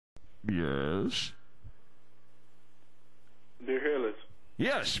Yes. Dear Headless.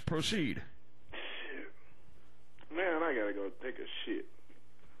 Yes, proceed. Shit. Man, I gotta go take a shit.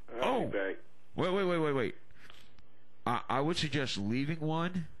 I'll be back. Wait. I would suggest leaving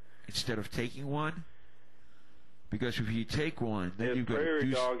one instead of taking one. Because if you take one, then you've got to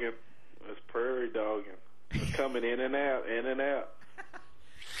do... It's prairie dogging. It's coming in and out, in and out.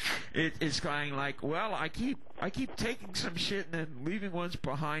 It's kind of like, well, I keep taking some shit and then leaving ones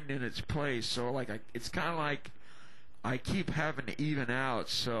behind in its place. So like, it's kind of like I keep having to even out.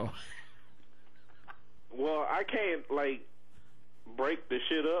 So. Well, I can't like break the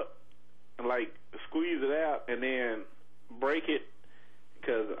shit up and like squeeze it out and then break it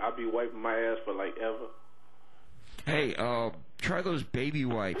because I'll be wiping my ass for like ever. Hey, try those baby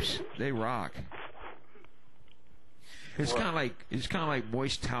wipes. They rock. It's kind of like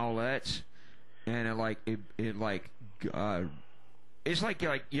moist towelettes, and it's like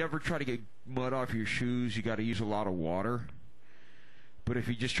you ever try to get mud off your shoes, you got to use a lot of water. But if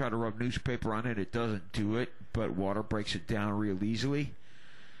you just try to rub newspaper on it, it doesn't do it. But water breaks it down real easily.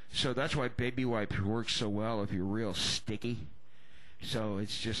 So that's why baby wipes work so well if you're real sticky. So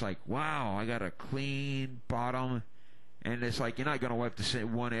it's just like, wow, I got a clean bottom. And it's like you're not gonna wipe the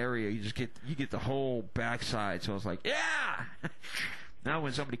same one area. You get the whole backside. So it's like, yeah. Now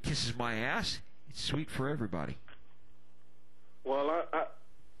when somebody kisses my ass, it's sweet for everybody. Well,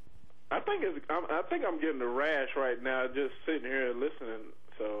 I think I'm getting a rash right now just sitting here listening.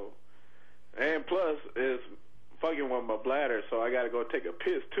 So, and plus it's fucking with my bladder, so I got to go take a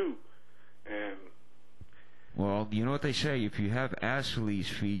piss too. And well, you know what they say, if you have athlete's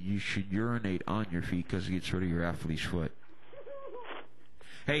feet, you should urinate on your feet because it gets rid of your athlete's foot.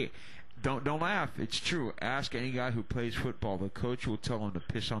 Hey, don't laugh. It's true. Ask any guy who plays football. The coach will tell them to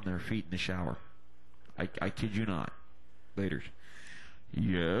piss on their feet in the shower. I kid you not. Later.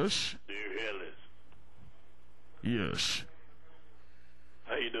 Yes? Dear Headless. Yes.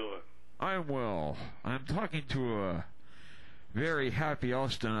 How you doing? I'm well. I'm talking to a very happy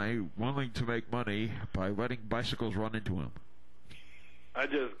Austinite wanting to make money by letting bicycles run into him. I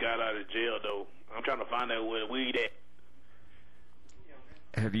just got out of jail, though. I'm trying to find out where the weed at.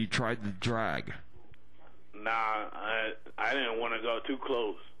 Have you tried the drag? Nah, I didn't want to go too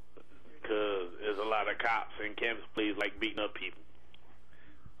close because there's a lot of cops and campus police like beating up people.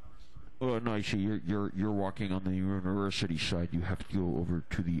 Oh no! You see, you're walking on the university side. You have to go over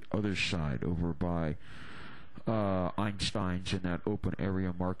to the other side, over by Einstein's in that open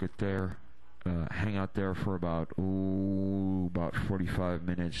area market there. Hang out there for about 45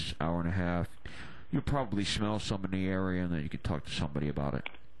 minutes, hour and a half. You'll probably smell some in the area, and then you can talk to somebody about it.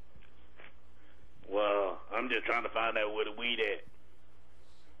 Well, I'm just trying to find out where the weed at.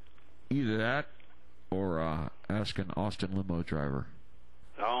 Either that, or ask an Austin limo driver.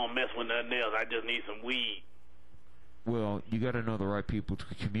 I don't mess with nothing else. I just need some weed. Well, you got to know the right people to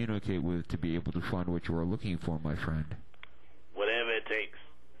communicate with to be able to find what you are looking for, my friend. Whatever it takes.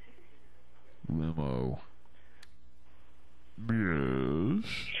 Limo. Yes.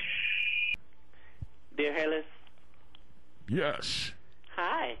 Dear Headless. Yes.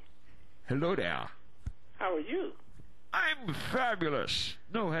 Hi. Hello there. How are you? I'm fabulous.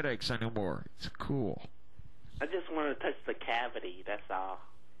 No headaches anymore. It's cool. I just want to touch the cavity, that's all.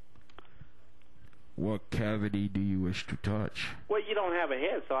 What cavity do you wish to touch? Well, you don't have a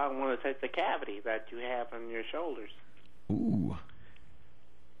head, so I want to touch the cavity that you have on your shoulders. Ooh.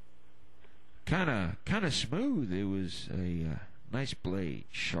 Kinda smooth. It was a nice blade,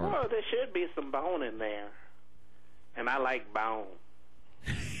 sharp. Well, there should be some bone in there. And I like bone.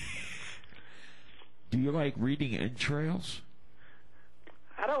 Do you like reading entrails?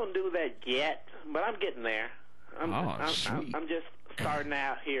 I don't do that yet, but I'm getting there. Sweet. I'm just starting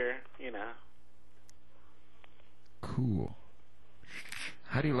out here, you know. Cool.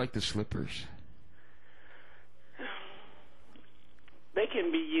 How do you like the slippers? They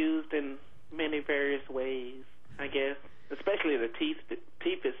can be used in many various ways, I guess. Especially the teeth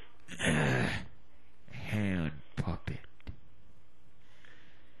is... Hand puppet.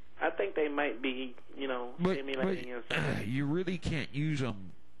 I think they might be, stimulating but you really can't use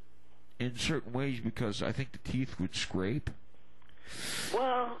them in certain ways because I think the teeth would scrape.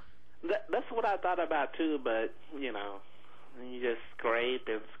 Well, that's what I thought about too, but, you just scrape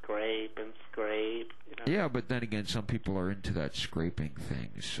and scrape and scrape. Yeah, but then again, some people are into that scraping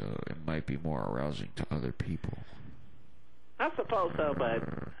thing, so it might be more arousing to other people. I suppose so, but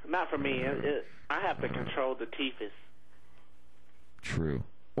not for me. I have to control the teeth. True.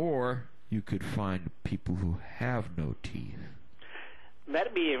 Or you could find people who have no teeth.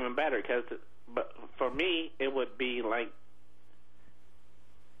 That'd be even better, but for me, it would be like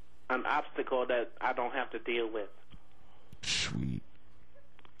an obstacle that I don't have to deal with. Sweet.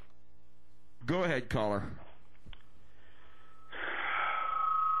 Go ahead, caller.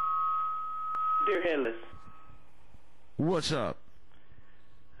 Dear Headless. What's up?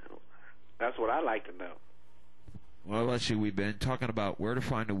 That's what I like to know. Well, let's see. We've been talking about where to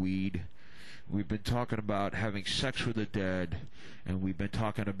find the weed. We've been talking about having sex with the dead. And we've been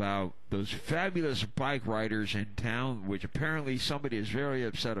talking about those fabulous bike riders in town, which apparently somebody is very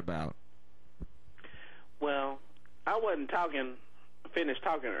upset about. Well, I wasn't finished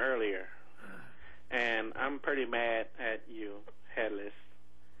talking earlier. And I'm pretty mad at you, Headless.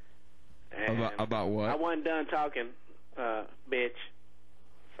 And about what? I wasn't done talking, bitch.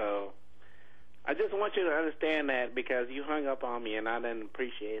 So I just want you to understand that because you hung up on me and I didn't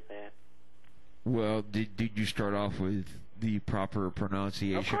appreciate that. Well, did you start off with the proper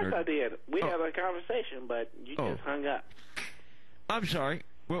pronunciation? Of course I did. We had a conversation, but you just hung up. I'm sorry.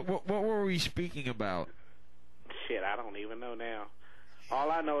 What were we speaking about? Shit, I don't even know now.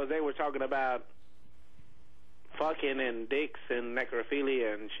 All I know is they were talking about fucking and dicks and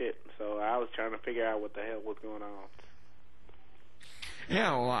necrophilia and shit. So I was trying to figure out what the hell was going on.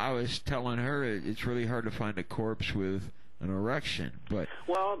 Yeah, well, I was telling her it's really hard to find a corpse with an erection, but...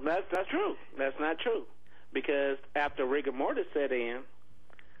 Well, that's true. That's not true. Because after rigor mortis set in,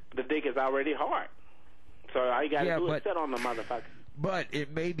 the dick is already hard. So all you got to do is sit on the motherfucker. But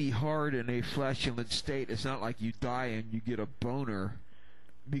it may be hard in a flatulent state. It's not like you die and you get a boner,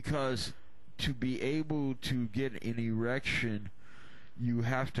 because to be able to get an erection, you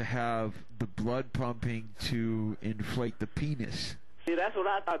have to have the blood pumping to inflate the penis. See, that's what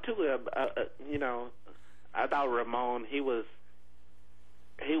I thought too. You know, I thought Ramon, he was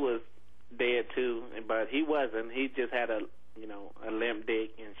dead too, but he wasn't. He just had a limp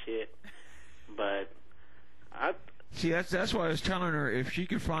dick and shit. But see, that's why I was telling her if she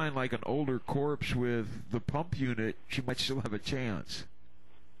could find like an older corpse with the pump unit, she might still have a chance.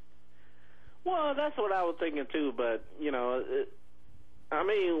 Well, that's what I was thinking too. But I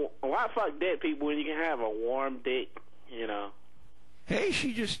mean, why fuck dead people when you can have a warm dick? You know. Hey,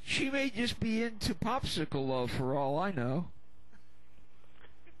 she may just be into popsicle love for all I know.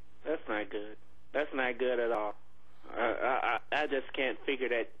 That's not good. That's not good at all. I just can't figure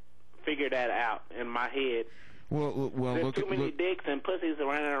that out in my head. Well, there's too many dicks and pussies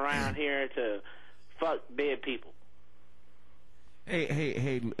running around here to fuck dead people.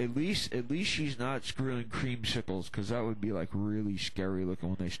 Hey! At least she's not screwing creamsicles, because that would be like really scary looking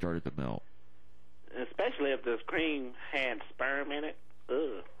when they started to melt. Especially if the cream had sperm in it.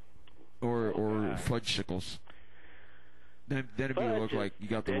 Ugh. Or fudgesicles. Then it'd look like you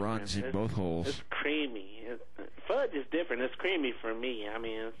got the runs in both holes. It's creamy. Fudge is different. It's creamy for me. I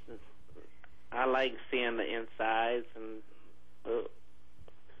mean, I like seeing the insides and.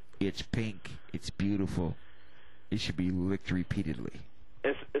 It's pink. It's beautiful. It should be licked repeatedly.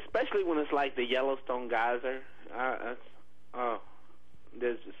 Especially when it's like the Yellowstone geyser.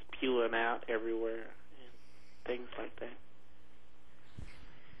 There's just spewing out everywhere and things like that.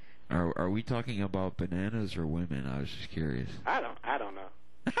 Are we talking about bananas or women? I was just curious. I don't know.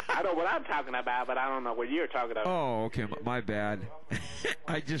 I know what I'm talking about, but I don't know what you're talking about. Oh, okay, my bad.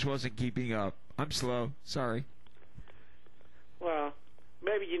 I just wasn't keeping up. I'm slow. Sorry. Well,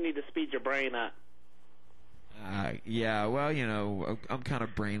 maybe you need to speed your brain up. Yeah, well, I'm kind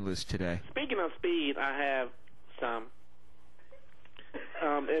of brainless today. Speaking of speed, I have some.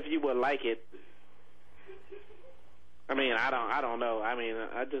 If you would like it. I mean, I don't know. I mean,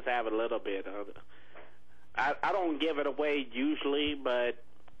 I just have a little bit of it. I don't give it away usually, but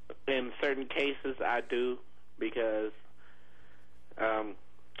in certain cases I do, because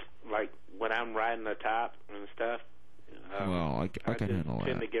like when I'm riding the top and stuff. Well, I can handle that. I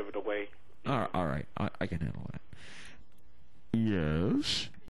tend to give it away. All right, I can handle that. Yes.